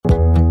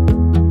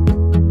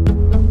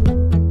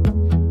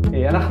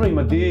עם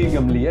עדי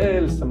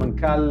גמליאל,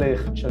 סמנכ"ל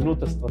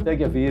חדשנות,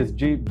 אסטרטגיה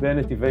ו-ESG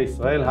בנתיבי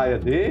ישראל. היי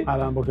עדי.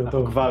 אהלן, בוקר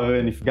טוב. אנחנו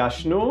כבר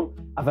נפגשנו,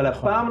 אבל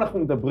הפעם אנחנו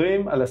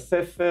מדברים על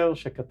הספר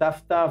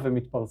שכתבת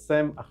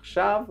ומתפרסם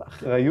עכשיו,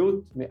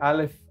 אחריות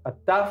מאלף עד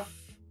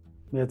תף.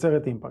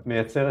 מייצרת אימפקט.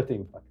 מייצרת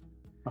אימפקט.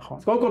 נכון.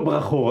 אז קודם כל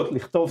ברכות,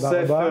 לכתוב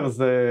ספר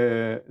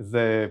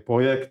זה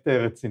פרויקט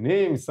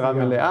רציני, משרה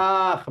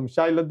מלאה, 5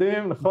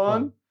 ילדים,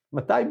 נכון?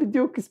 מתי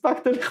בדיוק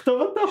הספקת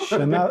לכתוב אותו?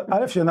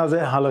 שינה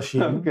זה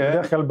הלשים,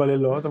 בדרך כלל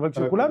בלילות, אבל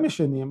כשכולם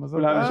ישנים, אז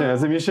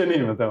אז הם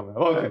ישנים, אתה אומר,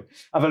 אוקיי.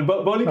 אבל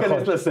בוא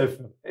ניכנס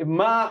לספר.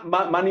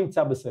 מה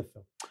נמצא בספר?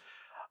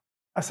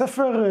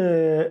 הספר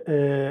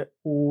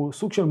הוא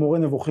סוג של מורה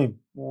נבוכים,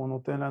 הוא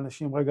נותן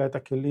לאנשים רגע את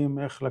הכלים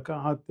איך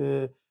לקחת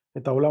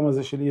את העולם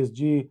הזה של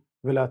ESG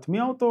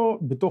ולהטמיע אותו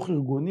בתוך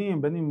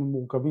ארגונים, בין אם הם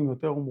מורכבים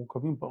יותר או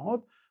מורכבים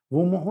פחות,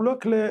 והוא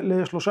מחולק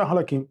לשלושה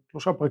חלקים,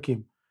 3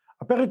 פרקים.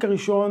 הפרק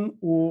הראשון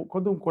הוא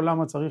קודם כל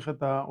למה צריך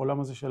את העולם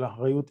הזה של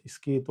אחריות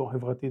עסקית או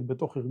חברתית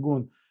בתוך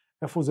ארגון,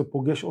 איפה זה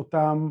פוגש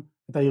אותם,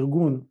 את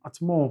הארגון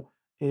עצמו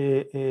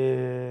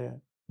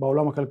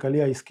בעולם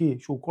הכלכלי העסקי,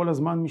 שהוא כל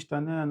הזמן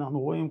משתנה, אנחנו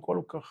רואים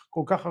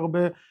כל כך הרבה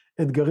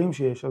אתגרים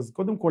שיש, אז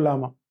קודם כל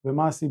למה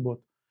ומה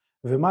הסיבות,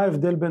 ומה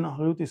ההבדל בין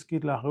אחריות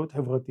עסקית לאחריות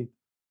חברתית,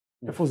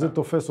 איפה זה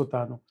תופס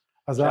אותנו.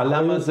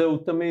 שהלמה הזה הוא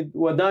תמיד,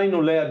 הוא עדיין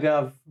עולה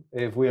אגב,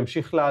 והוא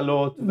ימשיך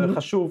לעלות,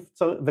 וחשוב,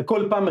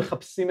 וכל פעם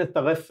מחפשים את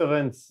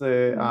הרפרנס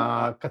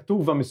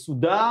הכתוב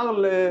המסודר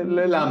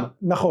ללמה.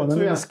 נכון,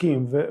 אני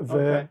מסכים,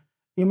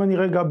 ואם אני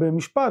רגע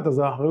במשפט, אז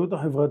האחריות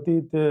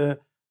החברתית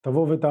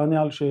תבוא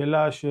ותענה על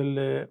שאלה של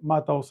מה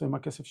אתה עושה עם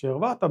הכסף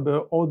שהרווחת,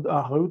 בעוד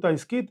האחריות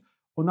העסקית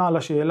עונה על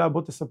השאלה,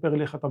 בוא תספר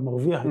לי איך אתה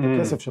מרוויח את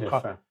הכסף שלך.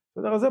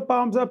 אז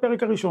זה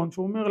הפרק הראשון,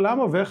 שהוא אומר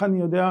למה ואיך אני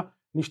יודע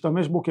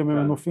להשתמש בו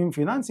כמנופים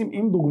פיננסיים,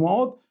 עם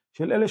דוגמאות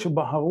של אלה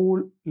שבחרו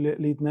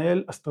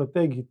להתנהל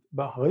אסטרטגית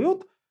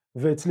באחריות,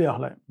 והצליח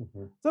להם.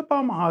 זה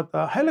פעם אחת.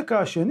 החלק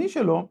השני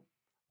שלו,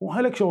 הוא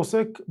חלק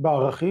שעוסק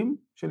בערכים,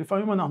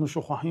 שלפעמים אנחנו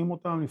שוכחים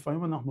אותם,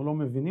 לפעמים אנחנו לא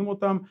מבינים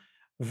אותם,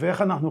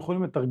 ואיך אנחנו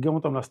יכולים לתרגם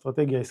אותם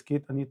לאסטרטגיה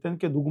עסקית. אני אתן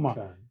כדוגמה.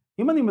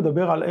 אם אני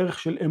מדבר על ערך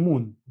של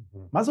אמון,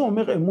 מה זה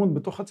אומר אמון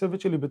בתוך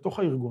הצוות שלי, בתוך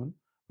הארגון?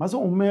 מה זה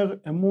אומר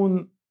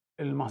אמון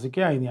אל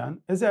מחזיקי העניין?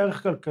 איזה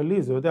ערך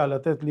כלכלי זה יודע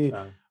לתת לי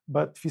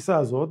בתפיסה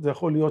הזאת? זה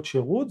יכול להיות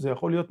שירות, זה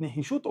יכול להיות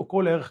נחישות או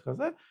כל ערך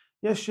כזה.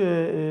 יש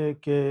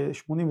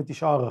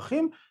כ-89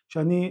 ערכים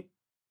שאני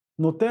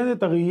נותן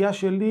את הראייה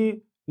שלי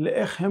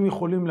לאיך הם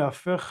יכולים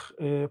להפך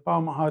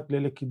פעם אחת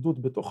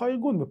ללכידות בתוך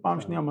הארגון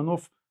ופעם שנייה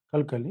מנוף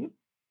כלכלי.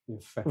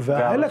 יפה.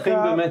 והערכים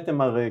באמת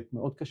הם הרי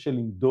מאוד קשה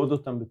למדוד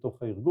אותם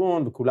בתוך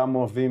הארגון, וכולם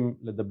אוהבים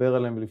לדבר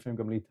עליהם ולפעמים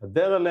גם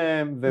להתהדר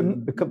עליהם,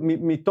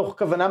 ומתוך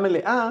כוונה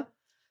מלאה,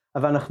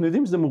 אבל אנחנו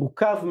יודעים שזה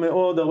מורכב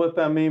מאוד הרבה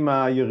פעמים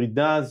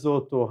הירידה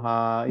הזאת, או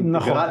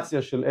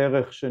האינטגרציה של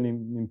ערך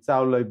שנמצא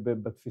אולי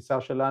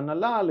בתפיסה של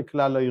ההנהלה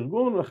לכלל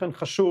הארגון, ולכן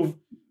חשוב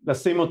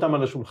לשים אותם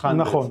על השולחן.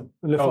 נכון,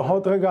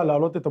 לפחות רגע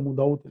להעלות את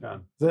המודעות.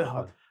 זה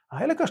אחד.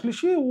 החלק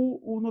השלישי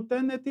הוא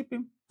נותן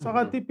טיפים, 10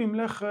 טיפים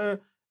לך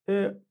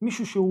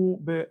מישהו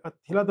שהוא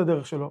בתחילת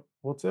הדרך שלו,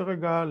 רוצה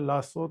רגע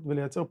לעשות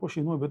ולייצר פה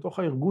שינוי בתוך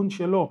הארגון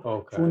שלו,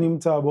 שהוא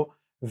נמצא בו,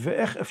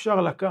 ואיך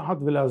אפשר לקחת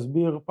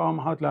ולהסביר פעם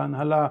אחת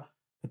להנהלה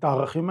את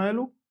הערכים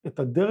האלו, את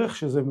הדרך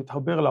שזה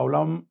מתחבר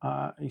לעולם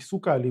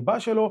העיסוק הליבה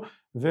שלו,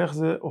 ואיך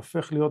זה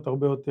הופך להיות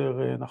הרבה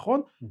יותר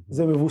נכון.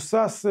 זה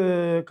מבוסס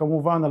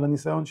כמובן על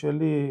הניסיון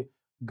שלי,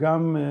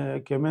 גם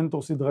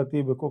כמנטור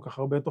סדרתי בכל כך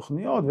הרבה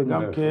תוכניות,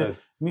 וגם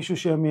כמישהו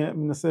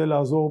שמנסה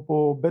לעזור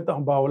פה, בטח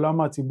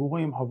בעולם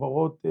הציבורי עם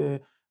חברות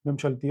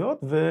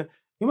ממשלתיות,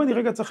 ואם אני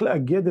רגע צריך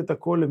לאגד את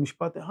הכל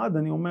למשפט אחד,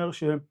 אני אומר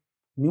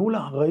שניהול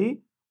אחראי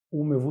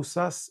הוא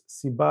מבוסס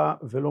סיבה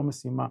ולא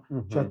משימה.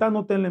 כשאתה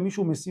נותן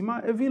למישהו משימה,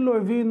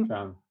 הבין,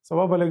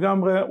 סבבה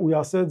לגמרי, הוא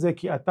יעשה את זה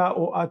כי אתה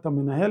או את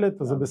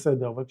המנהלת, אז זה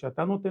בסדר, אבל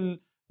כשאתה נותן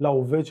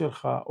לעובד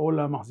שלך או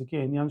למחזיקי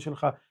העניין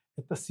שלך,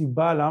 את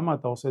הסיבה למה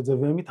אתה עושה את זה,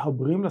 והם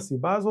מתחברים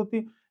לסיבה הזאת,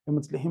 הם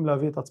מצליחים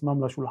להביא את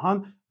עצמם לשולחן,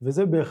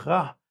 וזה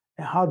בהכרח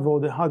 1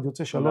 ועוד 1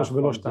 יוצא 3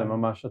 ולא 2. זה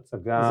ממש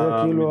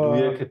הצגה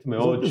מדויקת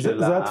מאוד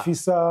של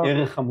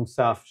הערך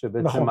המוסף,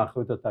 שבעצם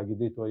האחריות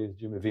התאגידית או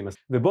ה-ESG מביאים.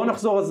 ובואו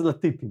נחזור אז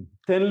לטיפים.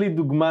 תן לי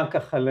דוגמה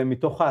ככה,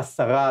 מתוך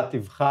 10,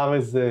 תבחר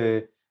איזה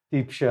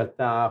טיפ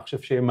שאתה חושב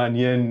שיהיה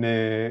מעניין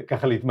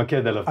ככה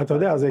להתמקד עליו. אתה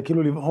יודע, זה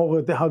כאילו לבחור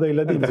את אחד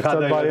הילדים, זה קצת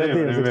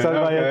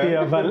בעייתי,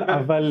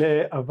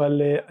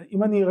 אבל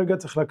אם אני רגע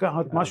צריך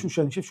לקחת משהו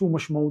שאני חושב שהוא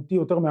משמעותי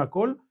יותר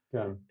מהכל,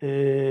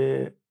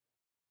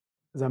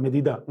 זה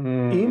המדידה.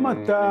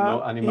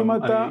 אני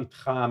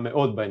איתך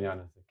מאוד בעניין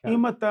הזה.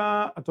 אם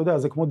אתה יודע,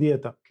 זה כמו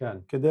דיאטה.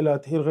 כדי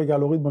להתחיל רגע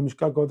להוריד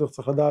במשקל,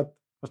 צריך לדעת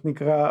מה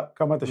שנקרא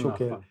כמה אתה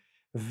שוקל.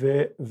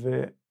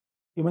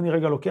 ואם אני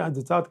רגע לוקח את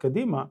זה צעד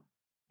קדימה,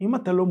 אם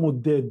אתה לא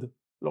מודד,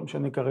 לא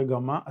משנה כרגע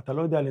מה, אתה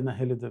לא יודע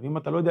לנהל את זה, ואם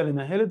אתה לא יודע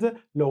לנהל את זה,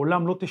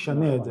 לעולם לא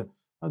תשנה את זה.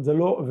 זה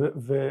לא,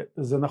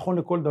 וזה נכון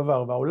לכל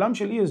דבר, והעולם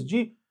של ESG,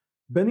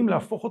 בין אם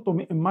להפוך אותו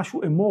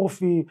ממשהו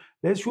אמורפי,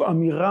 לאיזושהי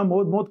אמירה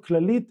מאוד מאוד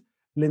כללית,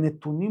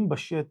 לנתונים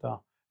בשטח,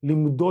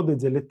 למדוד את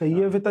זה,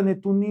 לטייב את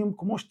הנתונים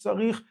כמו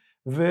שצריך,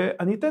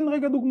 ואני אתן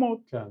רגע דוגמאות.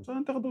 כן. אני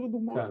אתן רגע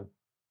דוגמאות. כן.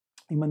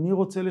 אם אני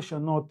רוצה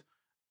לשנות,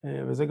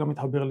 וזה גם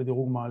מתחבר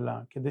לדירוג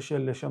מעלה, כדי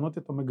לשנות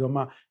את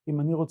המגמה, אם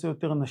אני רוצה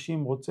יותר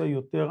נשים, רוצה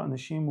יותר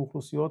אנשים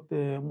מאוכלוסיות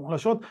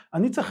מוחלשות,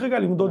 אני צריך רגע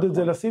למדוד את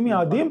זה, לשים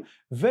יעדים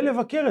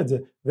ולבקר את זה.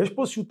 ויש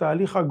פה איזשהו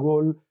תהליך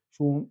עגול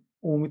שהוא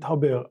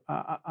מתחבר.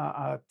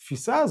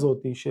 התפיסה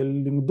הזאת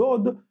של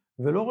למדוד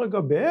ולא רגע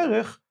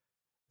בערך,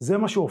 זה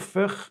מה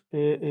שהופך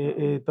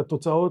את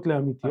התוצאות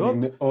לאמיתיות.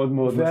 אני מאוד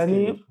מאוד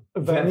מסכים.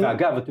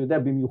 ואגב, אתה יודע,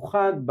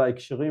 במיוחד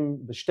בהקשרים,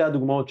 בשתי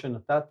הדוגמאות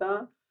שנתת,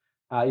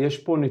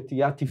 יש פה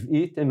נטייה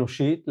טבעית,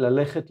 אנושית,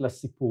 ללכת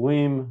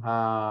לסיפורים,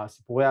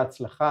 סיפורי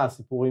ההצלחה,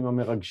 הסיפורים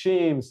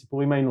המרגשים,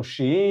 הסיפורים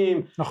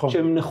האנושיים, נכון.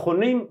 שהם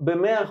נכונים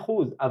ב100%,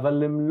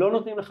 אבל הם לא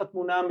נותנים לך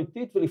תמונה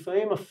אמיתית,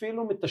 ולפעמים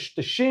אפילו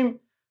מטשטשים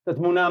את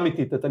התמונה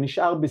האמיתית. אתה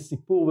נשאר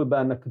בסיפור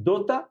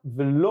ובאנקדוטה,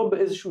 ולא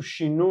באיזשהו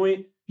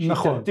שינוי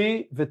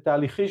שיטתי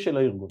ותהליכי של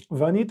הארגון.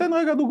 ואני אתן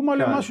רגע דוגמה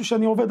למשהו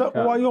שאני עובד,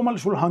 הוא היום על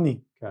שולחני,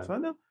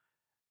 בסדר?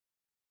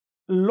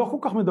 לא כל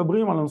כך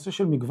מדברים על הנושא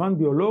של מגוון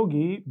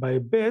ביולוגי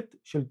בהיבט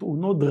של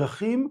תאונות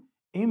דרכים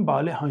עם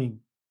בעלי חיים.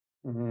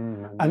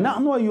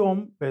 אנחנו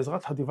היום,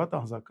 בעזרת חטיבת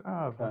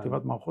ההחזקה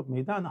וחטיבת מערכות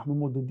מידע, אנחנו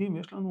מודדים,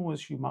 יש לנו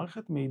איזושהי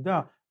מערכת מידע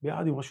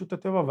ביחד עם רשות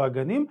הטבע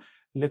והגנים,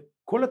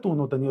 לכל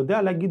התאונות. אני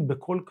יודע להגיד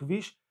בכל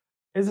כביש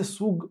איזה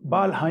סוג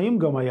בעל חיים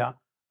גם היה.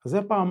 אז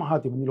זה פעם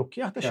אחת, אם אני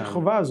לוקח את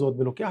השכבה הזאת,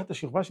 ולוקח את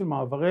השכבה של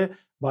מעברי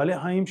בעלי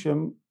חיים,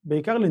 שהם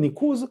בעיקר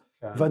לניקוז,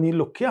 ואני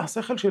לוקח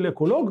שכל של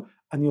אקולוג,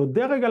 אני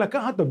יודע רגע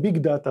לקחת את הביג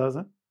דאטה הזה,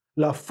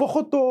 להפוך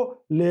אותו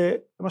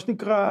למה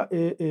שנקרא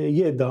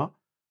ידע,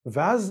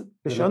 ואז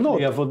לשנות.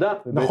 לכלי עבודה.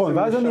 נכון,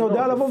 ואז אני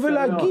יודע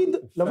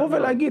לבוא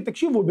ולהגיד,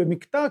 תקשיבו,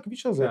 במקטע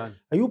הכביש הזה,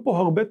 היו פה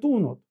הרבה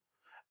תאונות,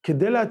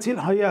 כדי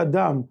להציל חיי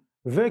אדם,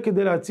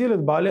 וכדי להציל את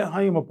בעלי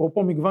החיים,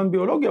 אפרופו מגוון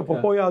ביולוגי,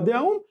 אפרופו יעדי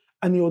האו"ם,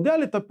 אני יודע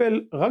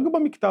לטפל רק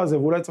במקטע הזה,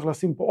 ואולי צריך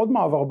לשים פה עוד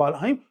מעבר בעל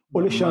חיים, או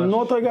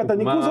לשנות רגע את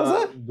הניקוז הזה,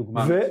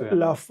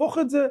 ולהפוך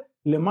את זה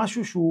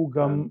למשהו שהוא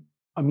גם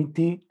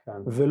אמיתי,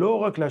 ולא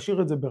רק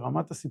להשאיר את זה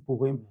ברמת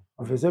הסיפורים,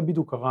 וזה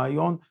בדיוק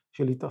הרעיון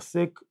של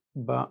להתעסק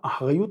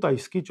באחריות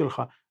העסקית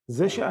שלך.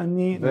 זה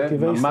שאני,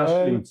 נתיבי ישראל... וממש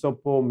למצוא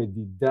פה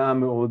מדידה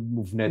מאוד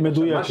מובנית.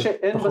 מדויקת. מה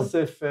שאין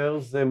בספר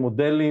זה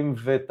מודלים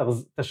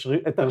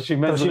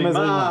ותרשימי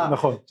זרימה,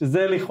 נכון.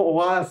 שזה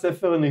לכאורה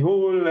ספר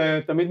ניהול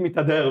תמיד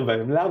מתהדר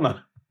בהם. למה?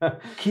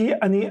 כי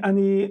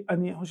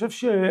אני חושב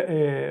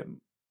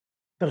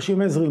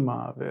תרשימי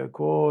זרימה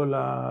וכל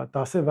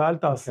התעשה ואל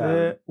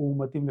תעשה,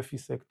 הוא מתאים לפי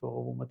סקטור,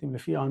 הוא מתאים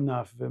לפי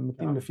ענף,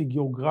 ומתאים לפי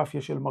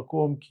גיאוגרפיה של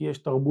מקום, כי יש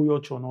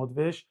תרבויות שונות,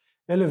 ויש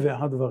אלף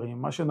ואחד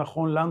דברים. מה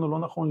שנכון לנו לא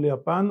נכון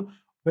ליפן,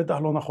 בטח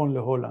לא נכון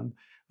להולנד.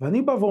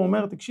 ואני בא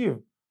ואומר, תקשיב,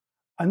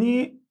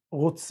 אני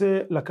רוצה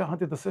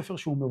לקחת את הספר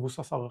שהוא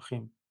מבוסס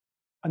ערכים.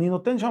 אני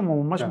נותן שם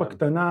ממש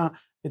בקטנה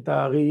את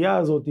הראייה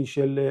הזאת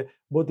של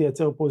בוא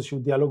תייצר פה איזשהו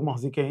דיאלוג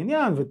מחזיקי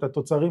עניין, ואת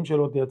התוצרים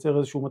שלו תייצר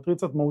איזשהו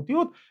מטריצת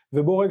מהותיות,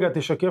 ובוא רגע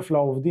תשקף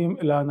לעובדים,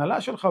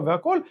 להנהלה שלך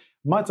והכל,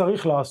 מה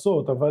צריך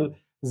לעשות, אבל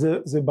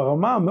זה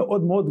ברמה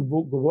מאוד מאוד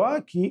גבוהה,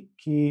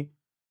 כי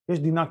יש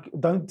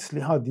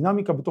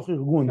דינמיקה בתוך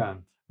ארגון,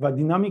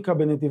 והדינמיקה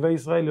בנתיבי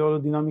ישראל היא לא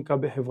דינמיקה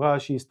בחברה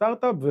שהיא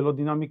סטארט-אפ, ולא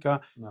דינמיקה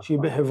שהיא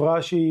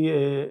בחברה שהיא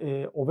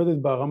עובדת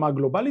ברמה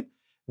הגלובלית,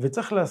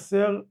 וצריך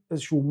לאסר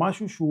איזשהו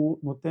משהו שהוא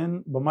נותן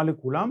במה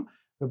לכולם,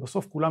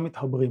 ובסוף כולם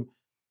מתחברים.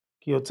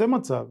 כי יוצא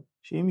מצב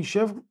שאם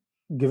יישב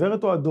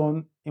גברת או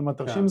אדון עם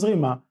התרשים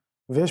זרימה,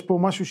 ויש פה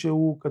משהו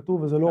שהוא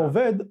כתוב וזה לא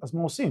עובד, אז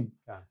מה עושים?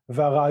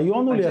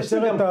 והרעיון הוא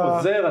לייצר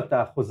את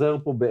אתה חוזר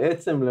פה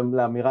בעצם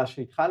לאמירה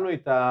שהתחלנו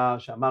איתה,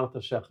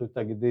 שאמרת שאחריות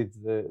תאגידית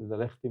זה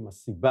ללכת עם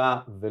הסיבה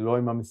ולא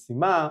עם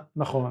המשימה.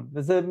 נכון.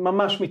 וזה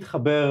ממש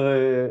מתחבר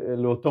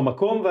לאותו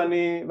מקום,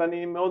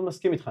 ואני מאוד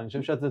מסכים איתך. אני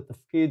חושב שזה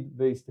תפקיד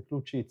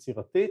והסתכלות שהיא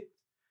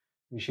יצירתית,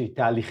 שהיא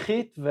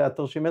תהליכית,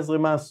 והתרשימי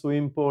זרימה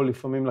עשויים פה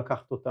לפעמים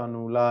לקחת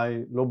אותנו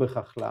אולי לא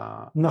בהכרח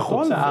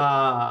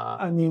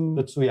לתוצאה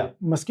רצויה.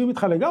 מסכים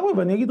איתך לגמרי,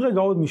 ואני אגיד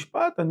רגע עוד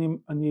משפט,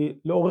 אני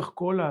לאורך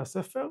כל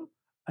הספר,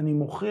 אני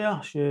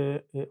מוכיח,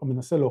 או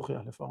מנסה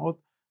להוכיח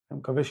לפחות, אני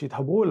מקווה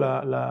שהתחברו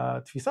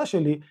לתפיסה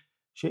שלי,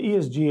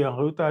 ש-ESG,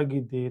 אחריות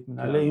תאגידית,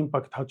 מנהלי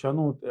אימפקט,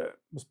 חדשנות,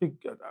 מספיק...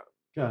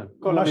 כן,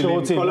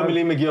 כל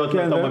המילים מגיעות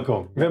לאותו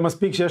מקום.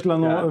 ומספיק שיש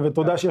לנו,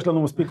 ותודה שיש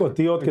לנו מספיק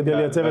אותיות כדי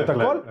לייצר את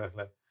הכל.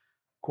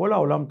 כל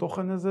העולם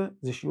תוכן הזה,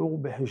 זה שיעור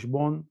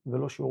בחשבון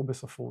ולא שיעור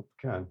בספרות.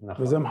 כן,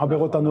 נכון. וזה מחבר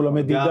אותנו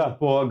למדידה. גם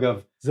פה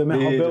אגב. זה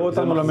מחבר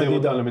אותנו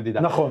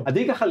למדידה. נכון.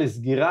 עדי ככה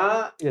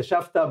לסגירה,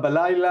 ישבת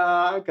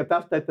בלילה,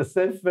 כתבת את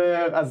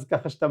הספר, אז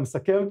ככה שאתה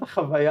מסכם את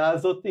החוויה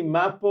הזאת,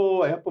 מה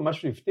פה, היה פה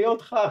משהו הפתיע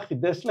אותך,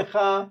 חידש לך?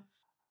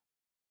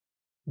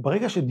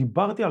 ברגע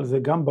שדיברתי על זה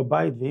גם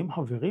בבית ועם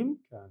חברים,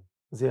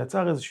 זה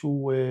יצר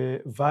איזשהו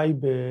וייב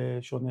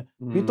שונה.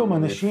 פתאום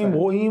אנשים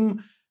רואים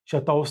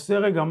שאתה עושה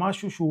רגע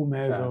משהו שהוא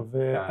מעבר,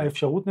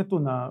 והאפשרות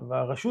נתונה,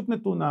 והרשות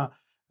נתונה,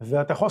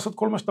 ואתה יכול לעשות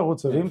כל מה שאתה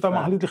רוצה, ואם אתה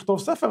מחליט לכתוב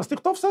ספר, אז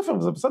תכתוב ספר,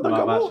 וזה בסדר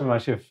גמור.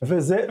 ממש יפה.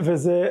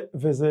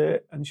 וזה,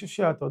 אני חושב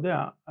שאתה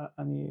יודע,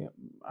 אני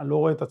לא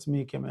רואה את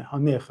עצמי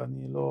כמחנך,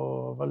 אני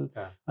לא, אבל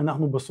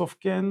אנחנו בסוף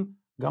כן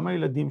גם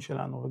הילדים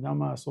שלנו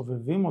וגם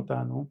הסובבים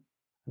אותנו,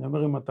 אני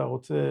אומר, אם אתה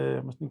רוצה,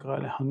 מה שנקרא,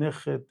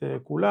 לחנך את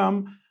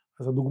כולם,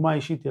 אז הדוגמה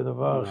האישית היא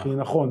הדבר הכי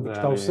נכון.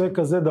 וכשאתה עושה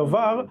כזה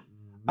דבר,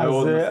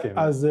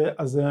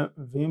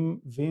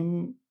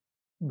 ואם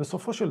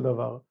בסופו של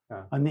דבר,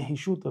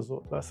 הנחישות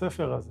הזאת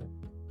והספר הזה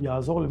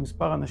יעזור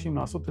למספר אנשים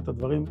לעשות את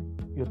הדברים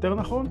יותר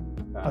נכון,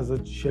 אז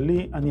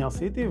שלי אני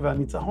עשיתי,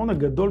 והניצחון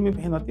הגדול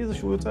מבחינתי זה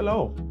שהוא יוצא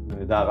לאור.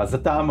 נהדר, אז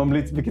אתה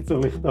ממליץ בקיצור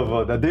לכתוב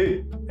עוד.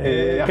 עדי,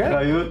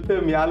 אחריות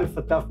מאלף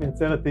עד תף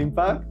מייצרת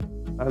אימפקט,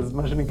 אז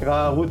מה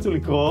שנקרא, רוצו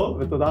לקרוא,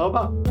 ותודה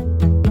רבה.